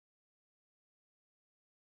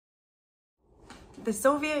The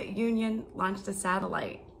Soviet Union launched a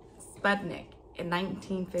satellite, Sputnik, in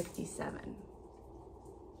 1957.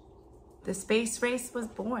 The space race was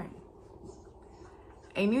born.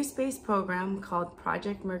 A new space program called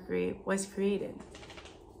Project Mercury was created.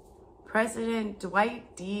 President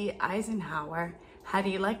Dwight D. Eisenhower had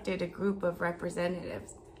elected a group of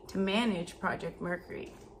representatives to manage Project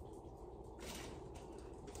Mercury.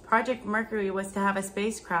 Project Mercury was to have a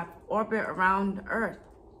spacecraft orbit around Earth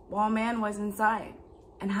while man was inside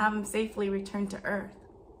and have him safely return to Earth.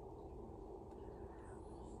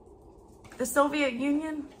 The Soviet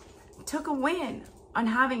Union took a win on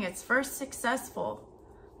having its first successful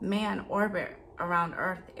man orbit around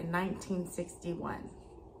Earth in 1961.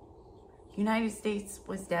 The United States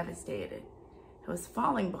was devastated. It was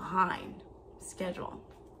falling behind schedule.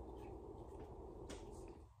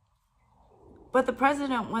 But the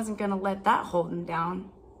president wasn't going to let that hold him down.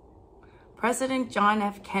 President John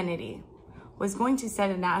F. Kennedy was going to set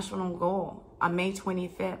a national goal on May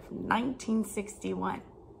 25th, 1961.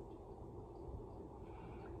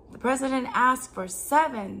 The president asked for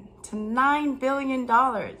 $7 to $9 billion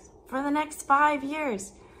for the next 5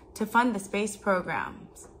 years to fund the space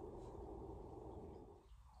programs.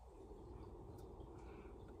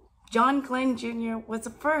 John Glenn Jr. was the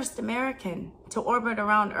first American to orbit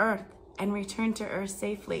around Earth and return to Earth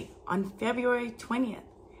safely on February 20th,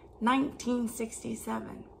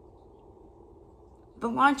 1967. The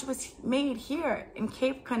launch was made here in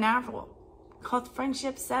Cape Canaveral, called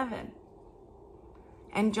Friendship 7.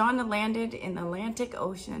 And John landed in the Atlantic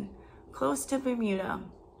Ocean, close to Bermuda.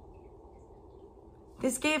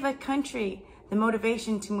 This gave a country the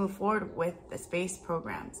motivation to move forward with the space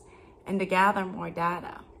programs and to gather more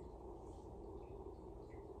data.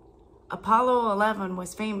 Apollo 11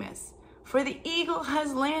 was famous for the eagle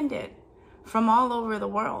has landed from all over the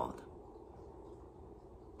world.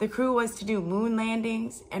 The crew was to do moon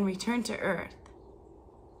landings and return to Earth.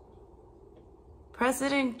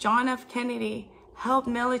 President John F. Kennedy helped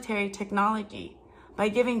military technology by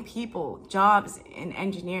giving people jobs in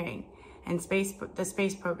engineering and the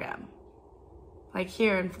space program, like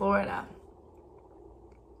here in Florida.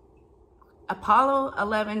 Apollo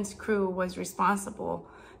 11's crew was responsible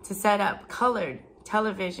to set up colored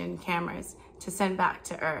television cameras to send back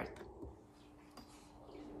to Earth.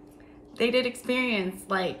 They did experiments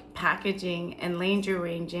like packaging and laser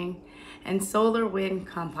ranging and solar wind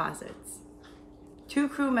composites. 2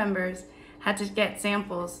 crew members had to get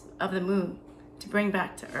samples of the moon to bring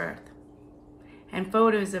back to Earth and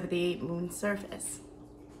photos of the moon's surface.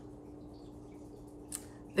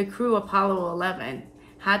 The crew Apollo 11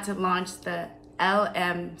 had to launch the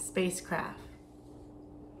LM spacecraft.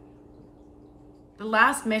 The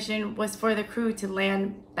last mission was for the crew to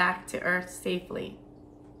land back to Earth safely.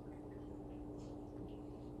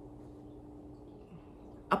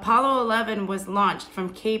 Apollo 11 was launched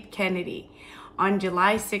from Cape Kennedy on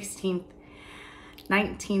July 16th,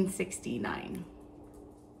 1969.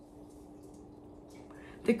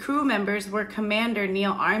 The crew members were Commander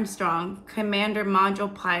Neil Armstrong, Commander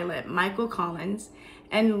Module Pilot Michael Collins,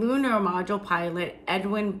 and Lunar Module Pilot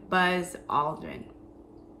Edwin Buzz Aldrin.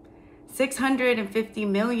 650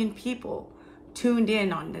 million people tuned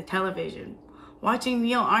in on the television, watching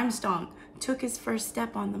Neil Armstrong took his first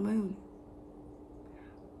step on the moon.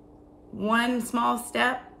 One small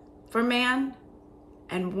step for man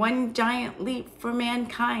and one giant leap for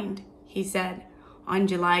mankind, he said on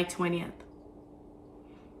July 20th.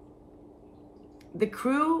 The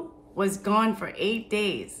crew was gone for 8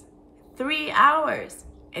 days, 3 hours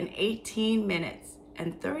and 18 minutes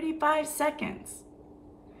and 35 seconds.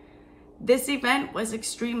 This event was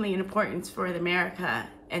extremely important for America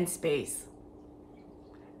and space,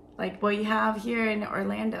 like what you have here in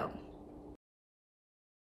Orlando.